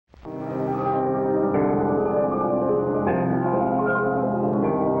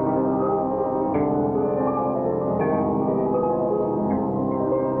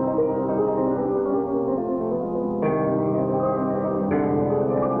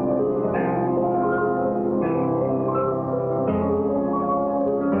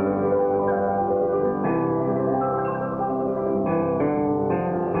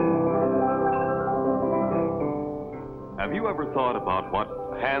thought about what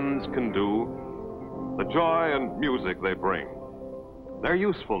hands can do, the joy and music they bring, their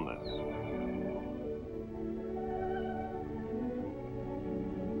usefulness?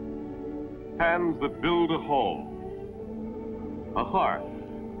 Hands that build a home, a hearth,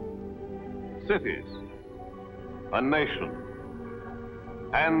 cities, a nation.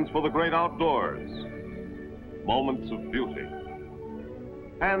 Hands for the great outdoors, moments of beauty.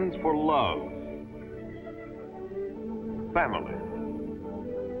 Hands for love, family,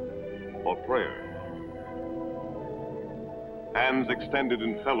 for prayer. Hands extended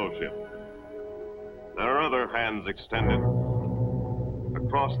in fellowship. There are other hands extended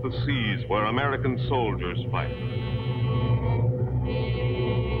across the seas where American soldiers fight.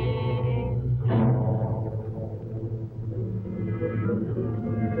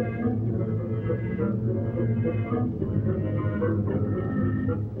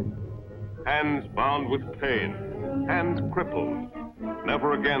 Hands bound with pain, hands crippled,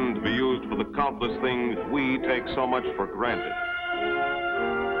 never again to be used for the countless things we take so much for granted.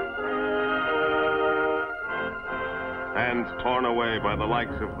 Hands torn away by the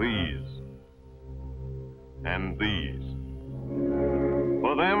likes of these and these.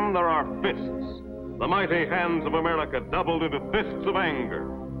 For them, there are fists, the mighty hands of America doubled into fists of anger.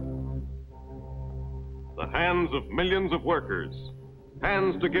 The hands of millions of workers,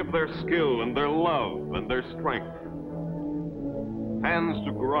 hands to give their skill and their love and their strength. Hands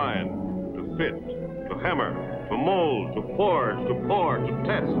to grind, to fit, to hammer, to mold, to forge, to pour, to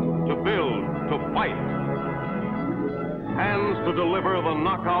test, to build, to fight. Hands to deliver the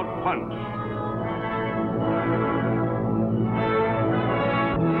knockout punch.